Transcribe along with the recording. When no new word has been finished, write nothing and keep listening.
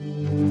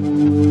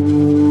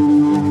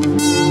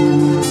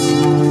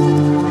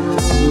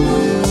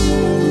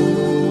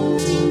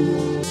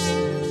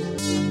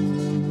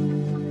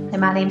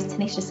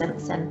Alicia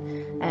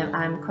Simpson.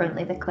 I'm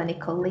currently the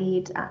clinical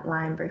lead at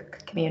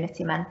Linebrook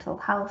Community Mental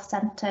Health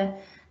Centre.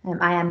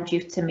 I am due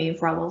to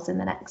move roles in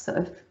the next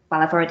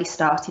I've already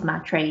started my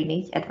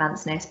trainee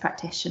advanced nurse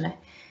practitioner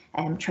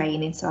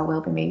training, so I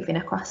will be moving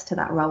across to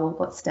that role,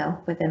 but still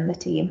within the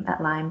team at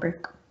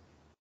Linebrook.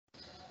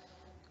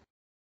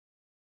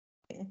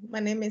 My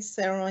name is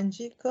Sarah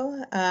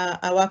Wanjiko.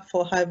 I work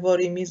for High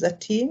Volume User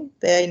Team.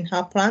 They're in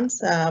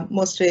Harplands.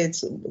 Mostly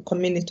it's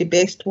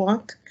community-based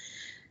work.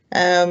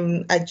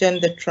 I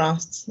joined the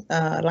trust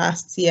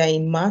last year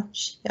in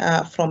March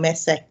from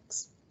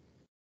Essex.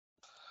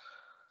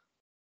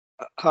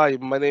 Hi,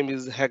 my name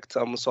is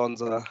Hector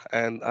Musonza,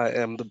 and I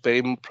am the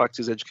BAME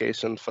Practice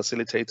Education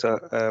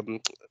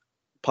Facilitator,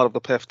 part of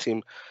the PEF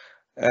team.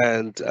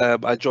 And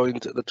I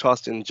joined the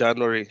trust in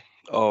January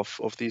of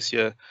this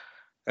year.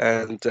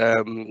 And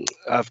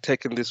I've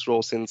taken this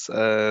role since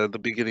the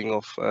beginning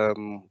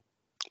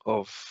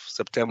of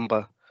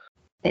September.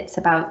 It's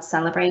about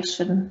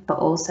celebration, but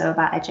also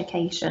about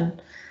education.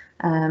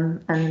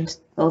 And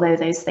although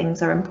those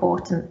things are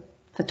important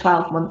for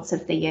 12 months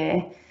of the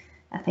year,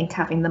 I think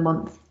having the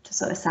month to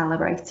sort of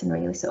celebrate and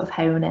really sort of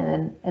hone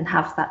in and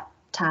have that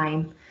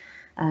time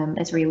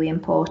is really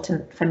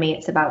important. For me,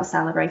 it's about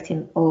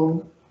celebrating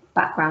all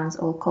backgrounds,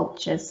 all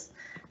cultures.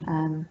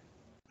 So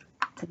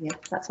yeah,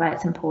 that's why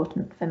it's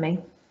important for me.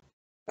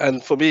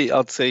 And for me,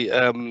 I'd say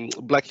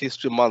Black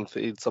History Month,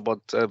 it's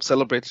about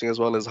celebrating as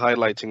well as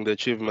highlighting the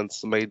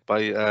achievements made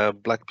by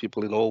Black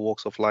people in all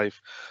walks of life.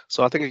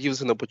 So I think it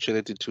gives an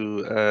opportunity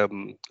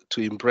to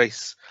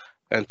embrace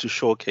and to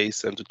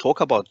showcase and to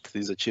talk about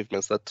these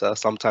achievements that are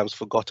sometimes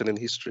forgotten in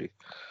history.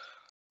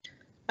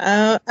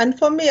 And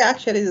for me,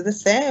 actually, it's the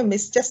same.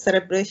 It's just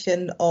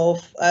celebration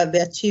of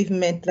the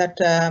achievement that,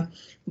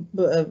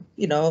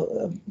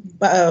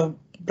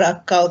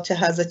 Black culture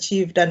has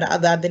achieved and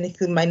other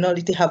ethnic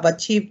minority have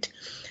achieved,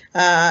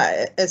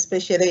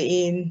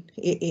 especially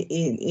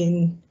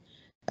in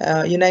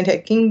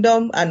United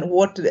Kingdom, and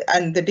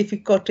the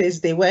difficulties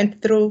they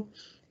went through,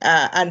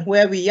 and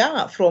where we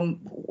are from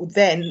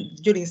then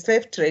during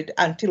slave trade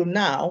until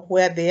now,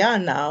 where they are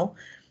now,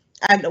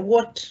 and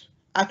what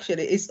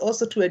actually is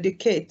also to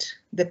educate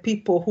the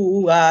people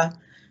who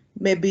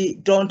maybe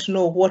don't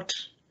know what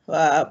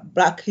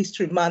Black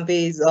History Month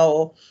is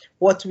or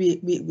what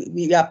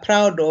we are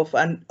proud of,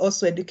 and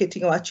also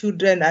educating our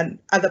children and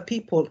other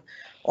people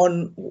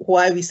on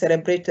why we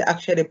celebrate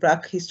actually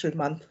Black History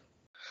Month.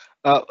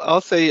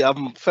 I'll say,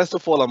 first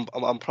of all,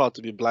 I'm proud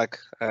to be Black,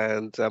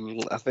 and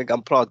I think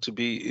I'm proud to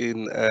be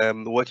in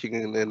working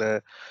in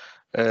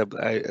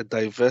a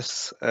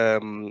diverse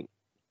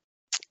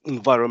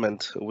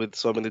environment with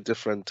so many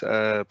different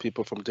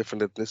people from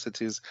different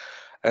ethnicities.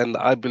 And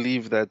I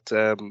believe that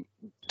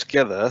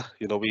together,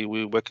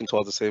 we're working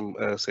towards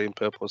the same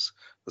purpose,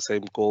 the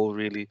same goal,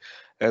 really.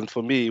 And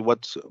for me,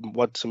 what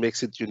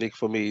makes it unique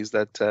for me is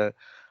that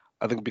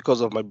I think because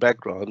of my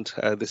background,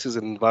 this is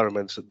an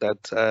environment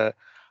that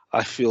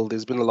I feel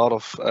there's been a lot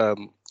of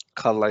kind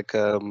of like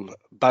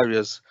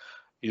barriers,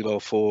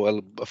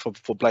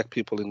 for Black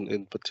people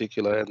in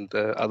particular, and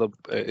other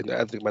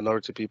ethnic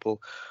minority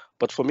people.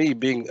 But for me,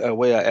 being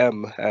where I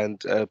am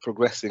and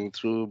progressing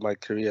through my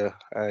career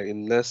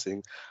in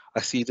nursing,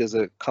 I see it as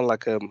a kind of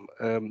like a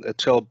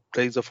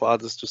trailblazer for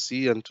others to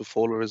see and to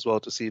follow as well,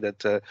 to see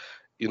that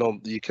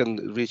you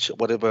can reach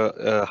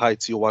whatever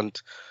heights you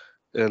want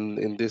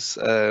in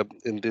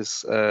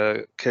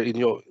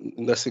your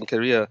nursing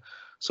career.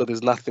 So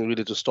there's nothing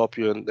really to stop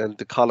you, and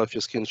the color of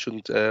your skin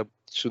shouldn't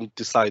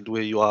decide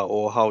where you are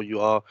or how you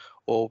are,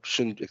 or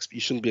you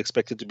shouldn't be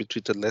expected to be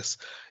treated less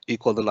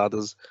equal than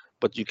others.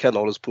 But you can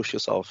always push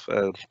yourself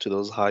to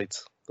those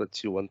heights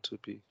that you want to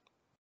be.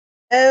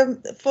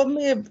 For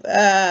me,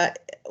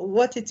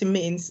 what it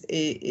means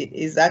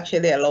is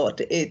actually a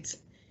lot. It's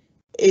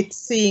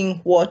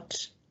seeing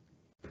what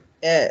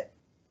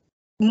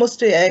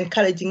mostly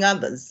encouraging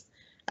others.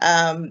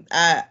 I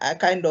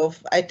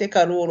take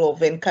a role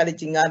of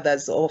encouraging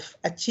others, of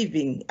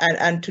achieving,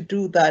 and to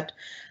do that,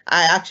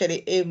 I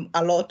actually aim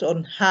a lot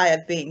on higher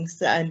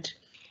things and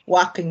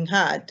working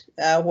hard,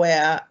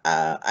 where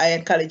I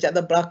encourage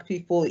other Black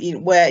people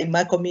in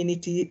my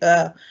community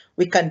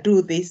we can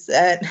do this,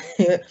 and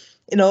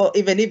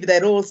even if the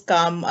roles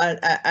come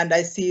and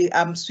I see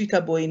I'm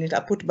suitable in it, I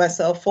put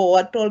myself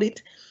forward on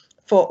it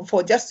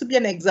for just to be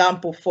an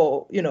example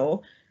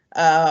to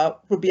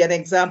be an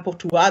example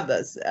to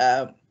others.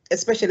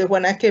 Especially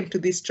when I came to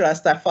this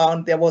trust, I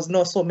found there was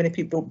not so many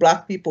people,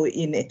 Black people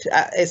in it,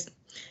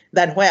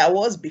 than where I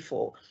was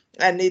before.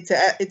 And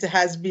it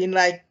has been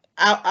like,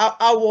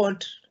 I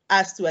want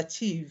us to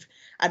achieve,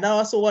 and I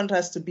also want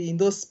us to be in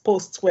those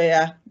posts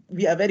where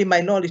we are very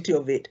minority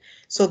of it,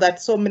 so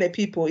that so many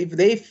people, if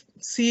they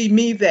see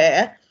me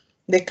there,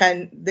 they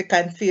can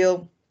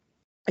feel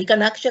you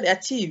can actually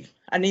achieve.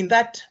 And in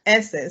that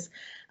essence,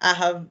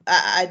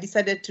 I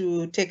decided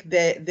to take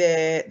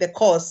the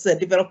course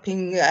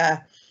developing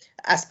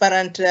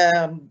aspirant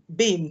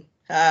BAME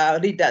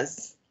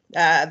leaders.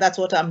 That's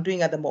what I'm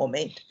doing at the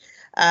moment.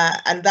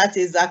 And that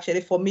is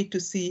actually for me to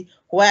see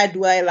where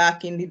do I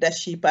lack in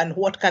leadership and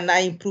what can I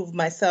improve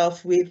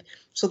myself with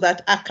so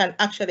that I can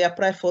actually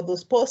apply for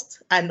those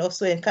posts and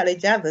also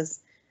encourage others.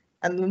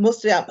 And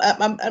mostly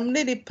I'm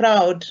really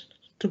proud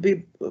to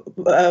be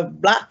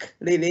Black,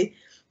 really.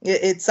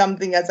 It's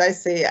something, as I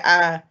say,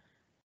 I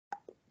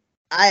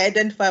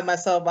identify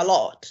myself a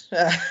lot,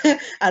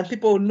 and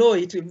people know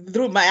it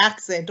through my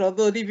accent.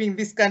 Although living in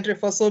this country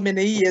for so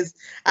many years,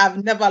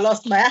 I've never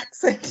lost my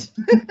accent.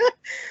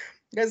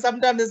 Because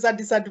sometimes there's a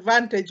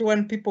disadvantage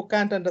when people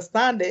can't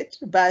understand it,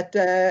 but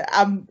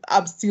I'm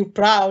still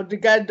proud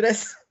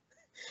regardless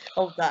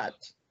of that.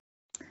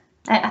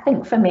 I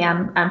think for me,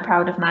 I'm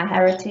proud of my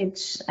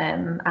heritage.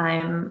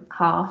 I'm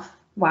half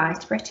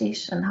white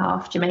British and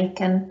half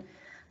Jamaican.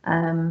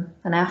 And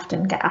I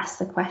often get asked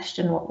the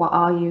question, what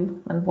are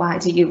you and why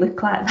do you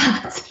look like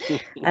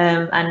that?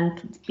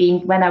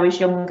 And when I was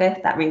younger,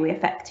 that really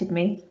affected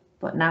me.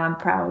 But now I'm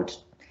proud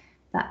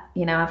that,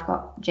 you know, I've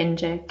got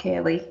ginger,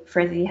 curly,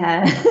 frizzy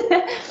hair.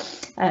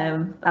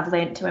 I've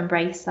learned to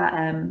embrace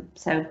that.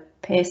 So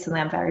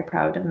personally, I'm very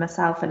proud of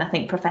myself, and I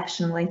think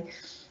professionally,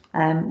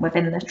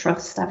 within the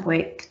trust, I've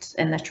worked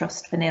in the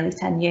trust for nearly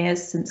 10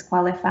 years since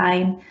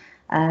qualifying.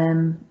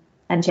 And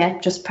yeah,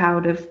 just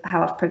proud of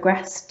how I've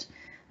progressed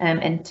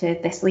into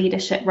this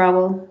leadership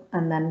role,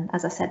 and then,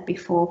 as I said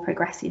before,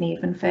 progressing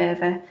even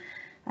further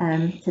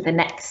to the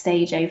next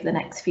stage over the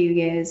next few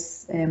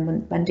years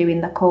when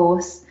doing the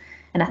course.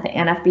 And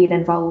I've been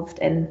involved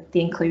in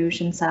the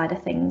inclusion side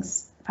of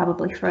things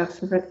probably for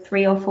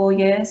 3 or 4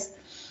 years.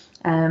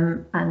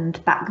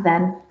 And back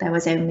then there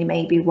was only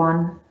maybe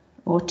 1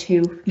 or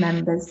 2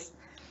 members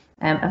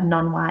of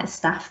non-white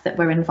staff that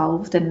were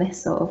involved in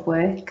this sort of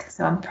work.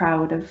 So I'm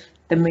proud of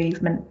the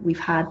movement we've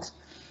had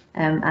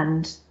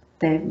and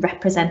the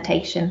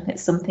representation.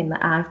 It's something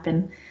that I've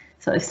been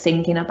sort of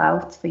singing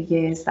about for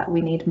years, that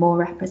we need more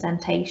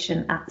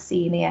representation at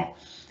senior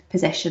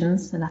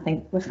positions, and I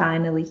think we're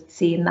finally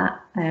seeing that.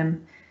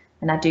 And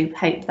I do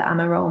hope that I'm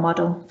a role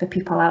model for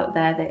people out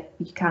there, that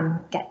you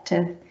can get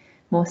to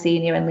more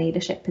senior and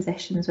leadership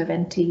positions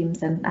within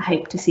teams, and I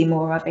hope to see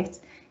more of it,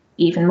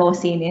 even more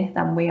senior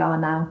than we are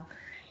now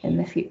in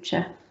the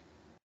future.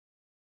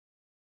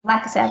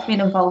 Like I said, I've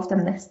been involved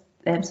in this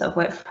sort of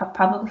work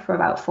probably for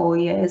about 4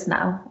 years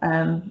now,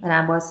 and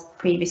I was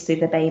previously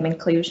the BAME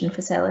inclusion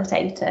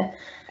facilitator,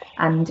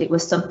 and it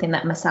was something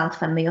that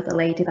myself and the other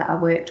lady that I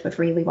worked with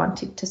really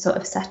wanted to sort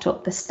of set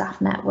up the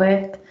staff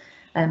network,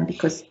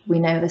 because we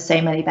know there's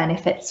so many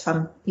benefits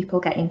from people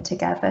getting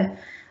together.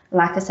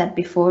 Like I said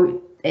before,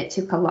 it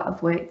took a lot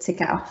of work to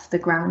get off the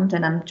ground,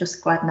 and I'm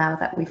just glad now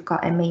that we've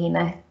got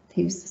Amina,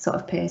 who's the sort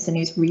of person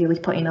who's really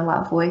putting a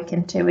lot of work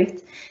into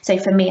it. So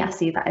for me, I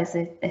see that as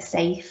a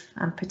safe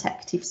and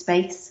protective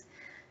space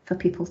for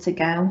people to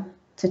go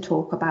to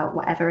talk about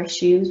whatever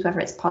issues, whether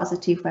it's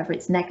positive, whether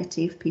it's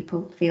negative.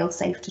 People feel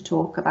safe to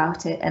talk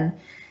about it,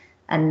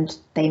 and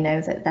they know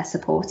that they're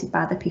supported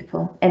by the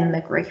people in the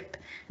group.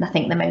 And I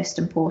think the most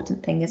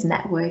important thing is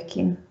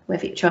networking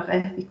with each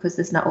other, because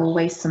there's not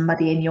always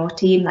somebody in your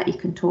team that you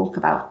can talk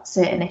about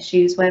certain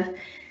issues with.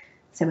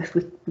 So if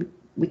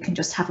we can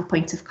just have a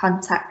point of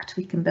contact,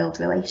 we can build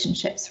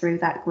relationships through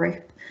that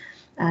group.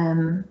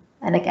 And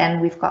again,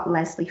 we've got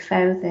Leslie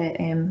Foe,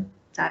 the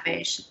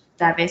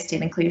diversity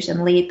and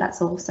inclusion lead,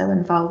 that's also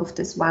involved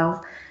as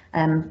well,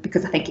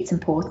 because I think it's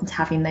important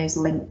having those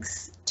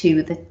links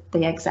to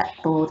the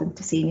exec board and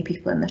to senior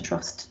people in the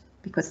trust,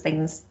 because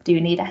things do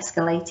need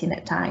escalating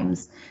at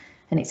times,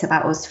 and it's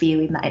about us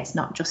feeling that it's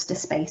not just a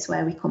space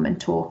where we come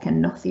and talk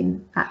and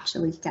nothing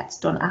actually gets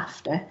done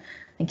after.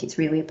 I think it's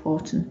really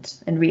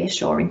important and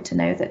reassuring to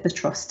know that the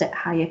trust at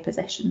higher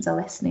positions are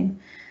listening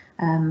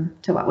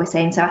to what we're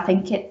saying. So I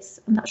think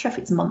I'm not sure if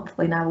it's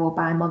monthly now or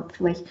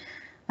bi-monthly,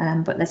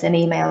 but there's an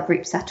email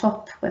group set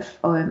up with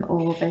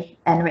all the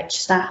Enrich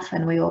staff,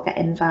 and we all get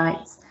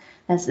invites.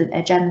 There's an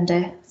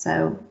agenda,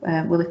 so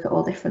we'll look at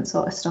all different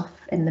sort of stuff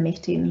in the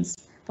meetings.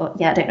 But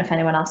yeah, I don't know if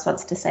anyone else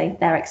wants to say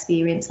their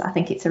experience. I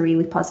think it's a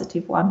really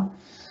positive one.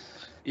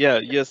 Yeah,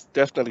 yes,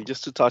 definitely.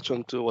 Just to touch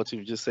on to what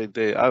you've just said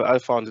there, I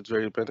found it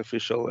very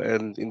beneficial,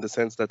 and in the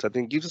sense that I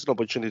think it gives us an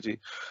opportunity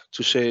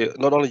to share,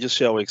 not only just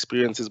share our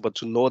experiences, but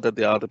to know that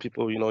there are other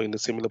people, you know, in a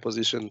similar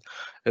position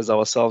as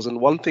ourselves. And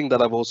one thing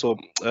that I've also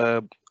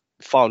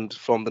found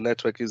from the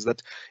network is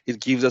that it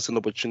gives us an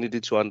opportunity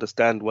to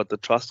understand what the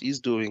trust is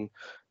doing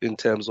in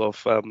terms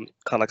of kind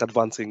of like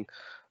advancing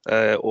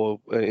or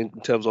in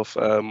terms of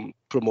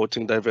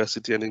promoting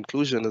diversity and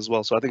inclusion as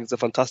well. So I think it's a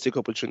fantastic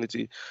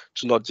opportunity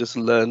to not just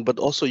learn, but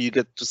also you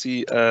get to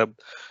see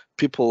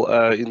people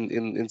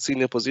in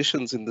senior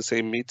positions in the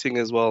same meeting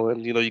as well,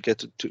 and you know, you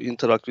get to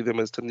interact with them,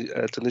 as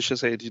Tanisha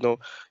said. You know,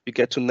 you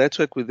get to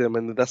network with them,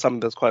 and that's something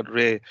that's quite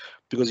rare,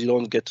 because you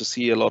don't get to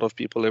see a lot of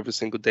people every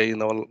single day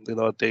in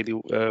our daily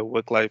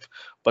work life.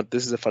 But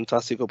this is a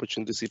fantastic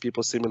opportunity to see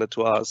people similar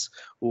to us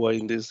who are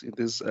in these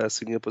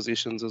senior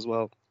positions as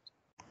well.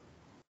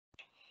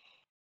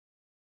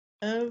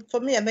 For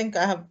me, I think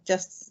I have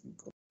just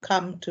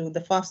come to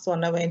the first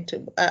one. I went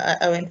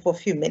for a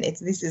few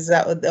minutes. This is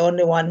the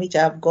only one which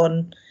I've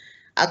gone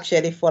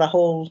actually for a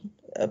whole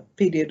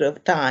period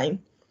of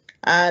time.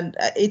 And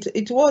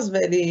it was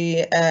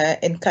very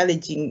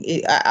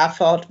encouraging. I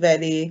felt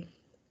very,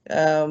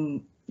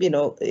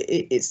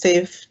 it's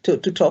safe to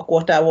talk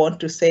what I want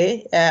to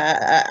say,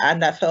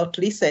 and I felt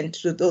listened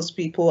to those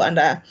people, and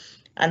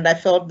I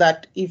felt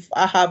that if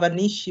I have an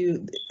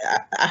issue,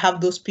 I have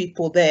those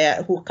people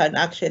there who can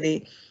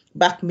actually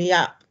back me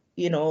up,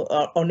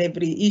 on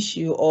every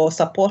issue or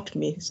support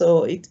me.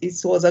 So it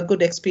was a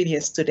good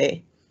experience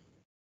today.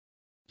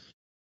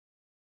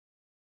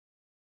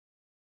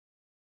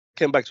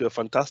 Came back to a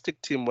fantastic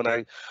team when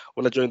I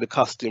joined the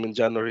CAST team in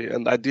January,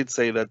 and I did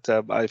say that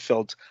I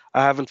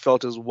haven't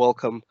felt as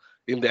welcome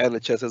in the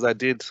NHS as I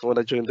did when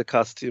I joined the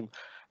CAST team,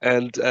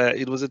 and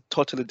it was a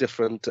totally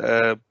different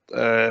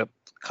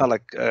kind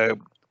of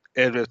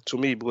area to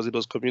me, because it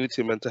was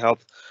community mental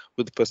health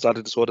with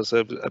personality disorder,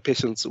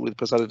 patients with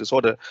personality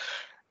disorder,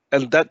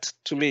 and that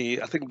to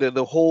me, I think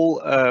the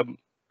whole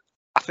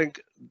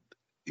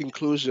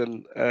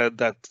inclusion,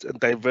 that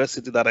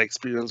diversity that I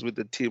experienced with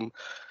the team,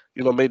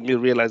 made me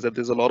realize that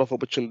there's a lot of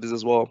opportunities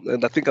as well.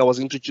 And I think I was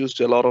introduced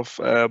to a lot of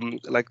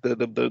like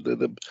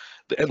the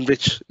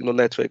Enrich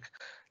network,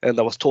 and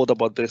I was told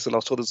about this, and I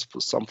was told there's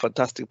some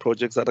fantastic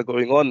projects that are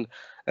going on,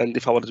 and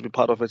if I wanted to be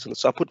part of it, and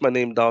so I put my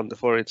name down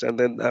for it. And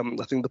then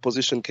I think the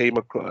position came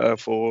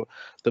for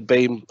the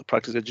BAME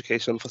practice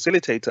education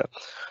facilitator,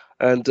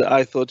 and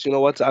I thought, you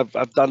know what,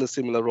 I've done a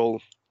similar role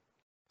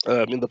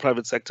in the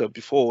private sector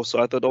before, so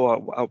I thought,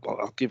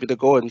 I'll give it a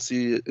go and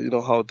see,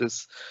 how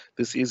this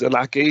is. And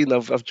again,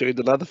 I've joined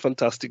another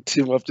fantastic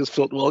team. I've just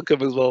felt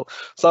welcome as well.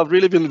 So I've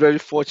really been very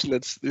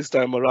fortunate this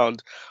time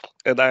around,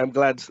 and I am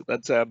glad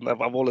that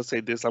I've always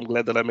said this. I'm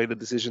glad that I made the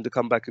decision to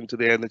come back into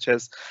the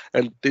NHS,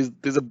 and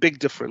there's a big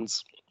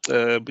difference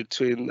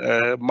between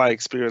my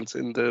experience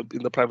in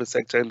the private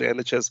sector and the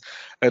NHS,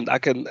 and I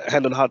can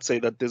hand on heart say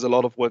that there's a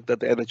lot of work that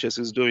the NHS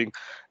is doing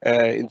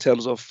in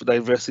terms of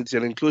diversity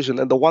and inclusion.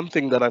 And the one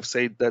thing that I've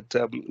said that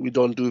we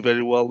don't do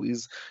very well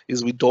is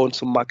we don't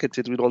market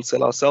it, we don't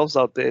sell ourselves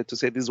out there to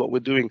say this is what we're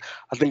doing.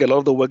 I think a lot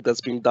of the work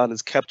that's being done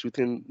is kept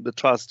within the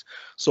trust.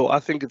 So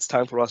I think it's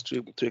time for us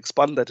to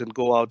expand that and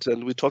go out.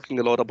 And we're talking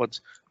a lot about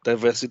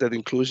diversity and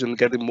inclusion,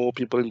 getting more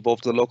people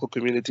involved in the local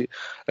community,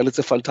 and it's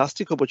a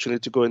fantastic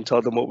opportunity to go and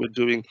tell them what we're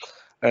doing.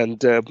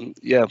 And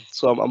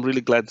so I'm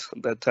really glad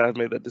that I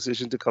made that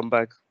decision to come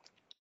back.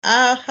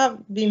 I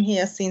have been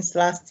here since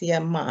last year,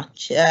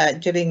 March,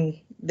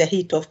 during the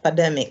heat of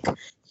pandemic.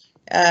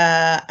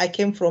 I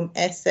came from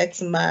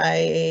Essex.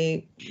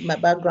 My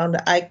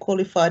background, I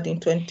qualified in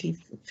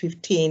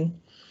 2015,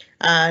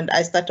 and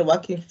I started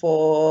working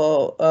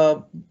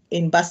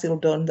in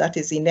Basildon, that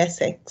is in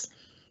Essex.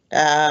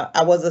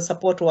 I was a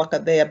support worker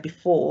there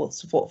before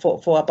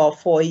for about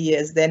 4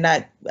 years. Then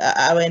I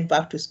went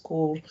back to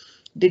school,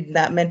 did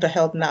mental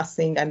health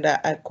nursing, and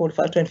I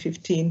qualified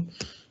 2015.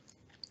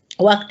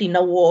 Worked in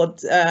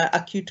wards,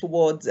 acute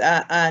wards,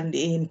 and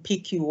in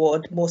PQ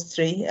ward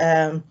mostly.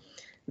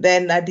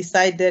 Then I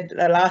decided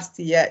last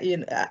year,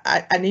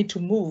 I need to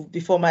move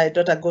before my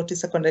daughter go to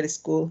secondary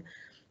school,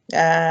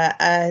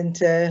 and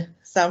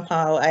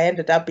somehow I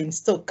ended up in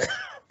Stoke.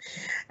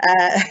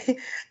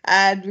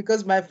 And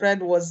because my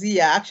friend was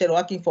here actually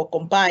working for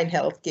Combined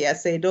Healthcare, I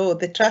said, oh,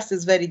 the trust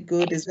is very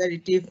good, it's very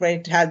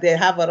different, they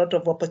have a lot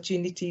of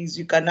opportunities,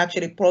 you can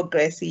actually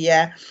progress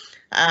here,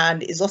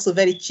 and it's also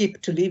very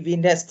cheap to live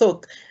in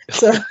Stoke.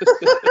 So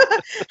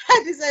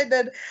I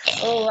decided,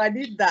 I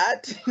need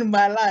that in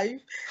my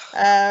life.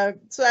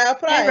 So I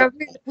applied. Yeah,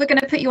 we're going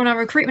to put you on our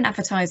recruitment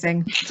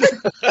advertising.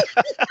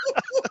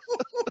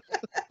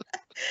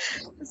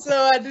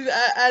 So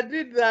I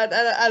did that,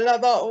 and I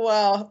thought,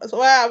 well,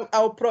 so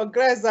I'll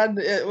progress, and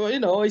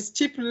it's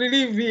cheap to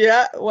live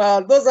here.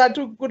 Well, those are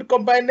two good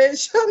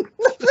combinations. So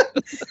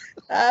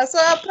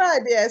I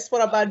applied, yes, for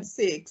about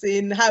 6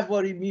 in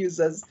Highbury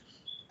Muses.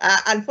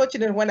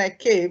 Unfortunately, when I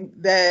came,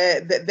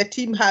 the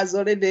team has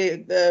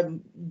already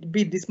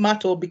been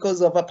dismantled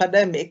because of a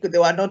pandemic. They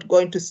were not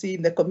going to see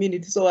in the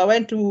community. So I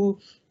went to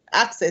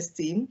Access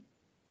team,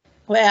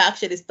 where I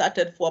actually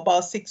started for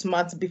about 6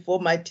 months before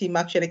my team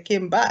actually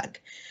came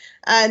back.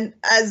 And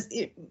as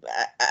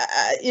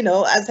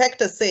as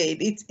Hector said,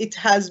 it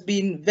has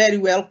been very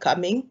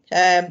welcoming.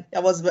 I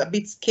was a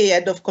bit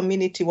scared of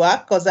community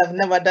work because I've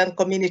never done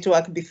community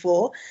work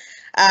before,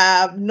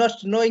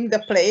 not knowing the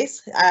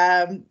place.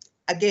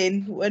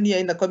 Again, when you're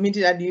in the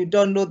community and you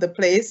don't know the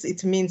place,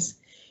 it means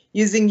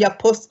using your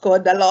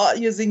postcode a lot,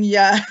 using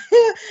your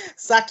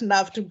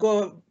sat-nav to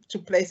go to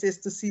places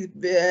to see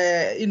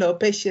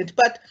patient.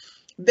 But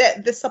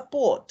the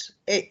support,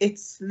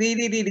 it's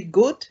really, really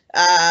good,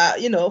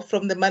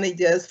 from the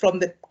managers, from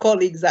the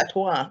colleagues at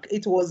work.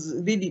 It was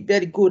really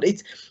very good.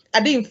 I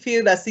didn't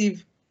feel as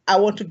if I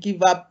want to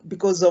give up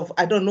because of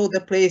I don't know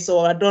the place,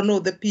 or I don't know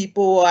the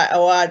people,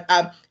 or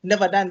I've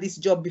never done this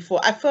job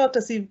before. I felt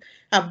as if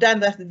I've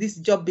done this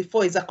job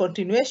before. Is a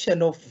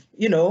continuation of,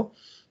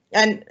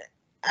 and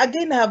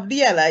again, I've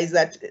realized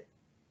that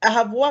I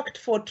have worked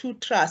for 2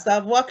 trusts.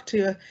 I've worked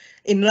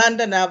in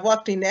London, I've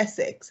worked in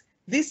Essex.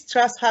 this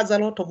trust has a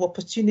lot of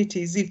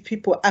opportunities if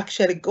people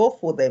actually go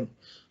for them.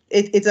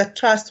 It's a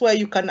trust where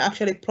you can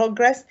actually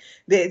progress.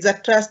 It's a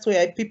trust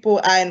where people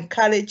are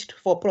encouraged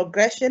for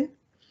progression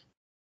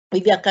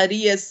with their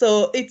careers.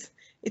 So it's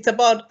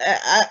about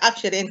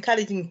actually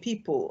encouraging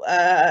people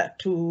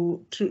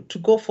to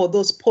go for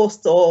those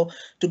posts or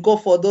to go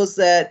for those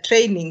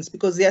trainings,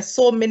 because there are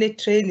so many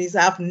trainings.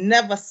 I've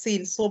never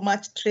seen so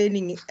much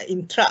training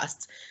in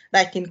trust,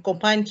 like in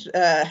combined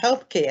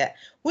healthcare,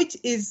 which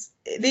is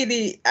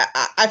really,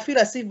 I feel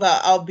as if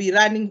I'll be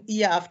running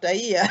year after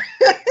year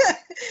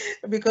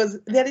because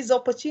there is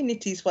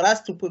opportunities for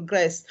us to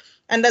progress.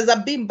 And as a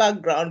BIM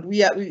background,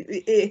 we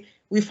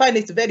find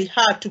it very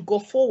hard to go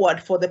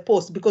forward for the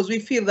post because we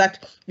feel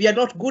that we are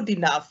not good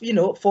enough,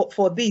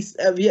 for this.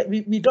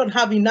 We don't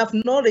have enough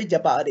knowledge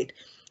about it.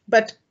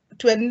 But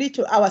to admit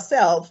to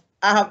ourselves,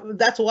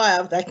 that's why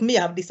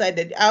I've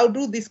decided I'll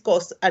do this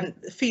course and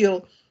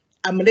feel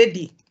I'm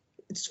ready.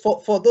 It's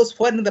for those,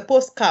 when the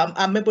posts come,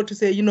 I'm able to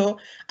say,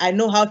 I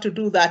know how to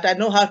do that. I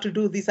know how to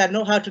do this. I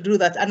know how to do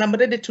that. And I'm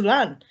ready to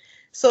learn.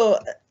 So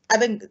I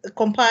think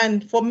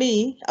combined, for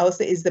me, I would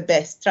say, is the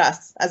best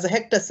trust. As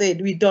Hector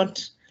said, we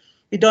don't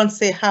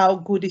say how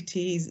good it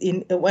is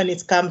when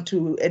it's come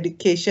to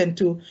education,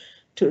 to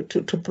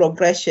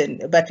progression,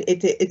 but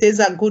it is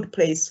a good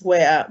place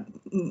where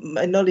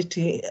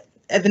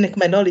ethnic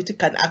minority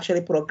can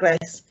actually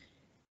progress.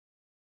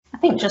 I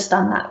think just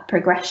on that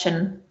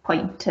progression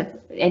point,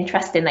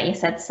 interesting that you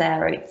said,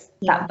 Sarah, it's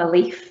that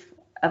belief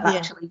of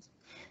actually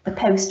the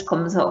post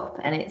comes up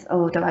and it's,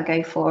 oh, do I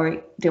go for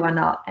it? Do I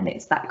not? And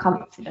it's that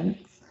confidence.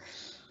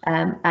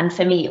 And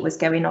for me, it was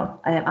going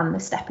on the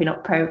Stepping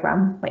Up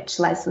programme, which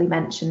Leslie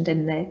mentioned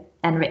in the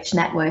Enrich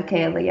Network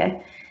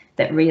earlier,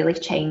 that really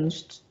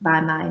changed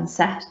my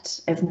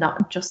mindset of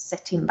not just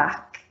sitting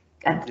back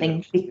and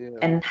thinking.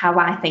 And how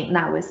I think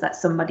now is that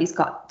somebody's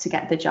got to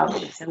get the job,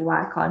 so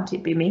why can't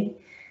it be me?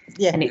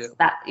 Yeah. And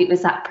it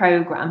was that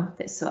programme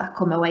that, so I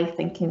come away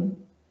thinking,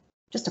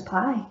 just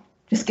apply,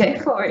 just go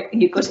for it,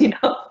 you're good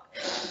enough.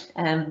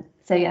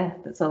 So yeah,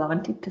 that's all I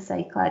wanted to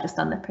say, Claire, just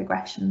on the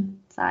progression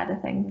side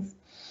of things.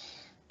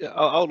 Yeah,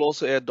 I would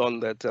also add on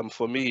that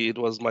for me, it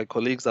was my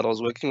colleagues that I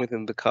was working with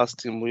in the CAST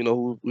team,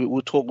 who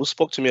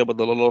spoke to me about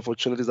a lot of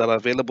opportunities that are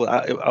available.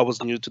 I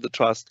was new to the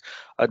trust.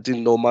 I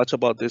didn't know much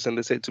about this, and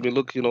they said to me,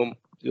 look,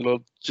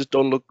 just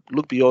don't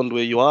look beyond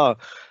where you are,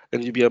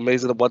 and you'll be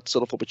amazed at what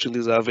sort of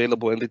opportunities are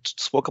available. And they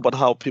spoke about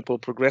how people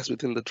progress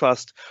within the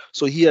trust.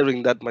 So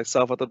hearing that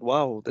myself, I thought,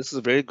 wow, this is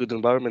a very good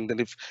environment.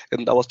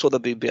 And I was told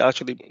that they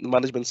actually,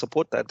 management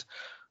support that.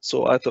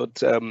 So I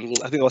thought, I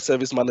think our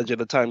service manager at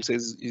the time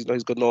says, he's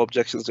got no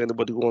objections to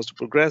anybody who wants to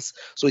progress.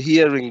 So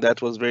hearing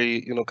that was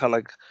very, kind of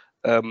like,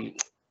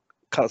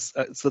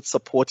 that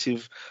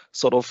supportive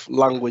sort of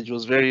language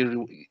was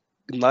very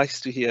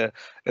nice to hear,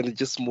 and it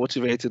just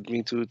motivated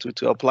me to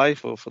apply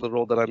for the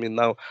role that I'm in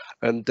now.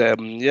 And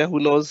who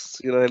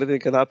knows, anything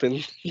can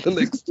happen in the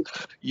next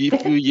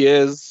few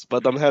years,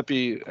 but I'm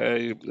happy,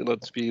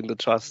 to be in the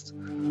trust.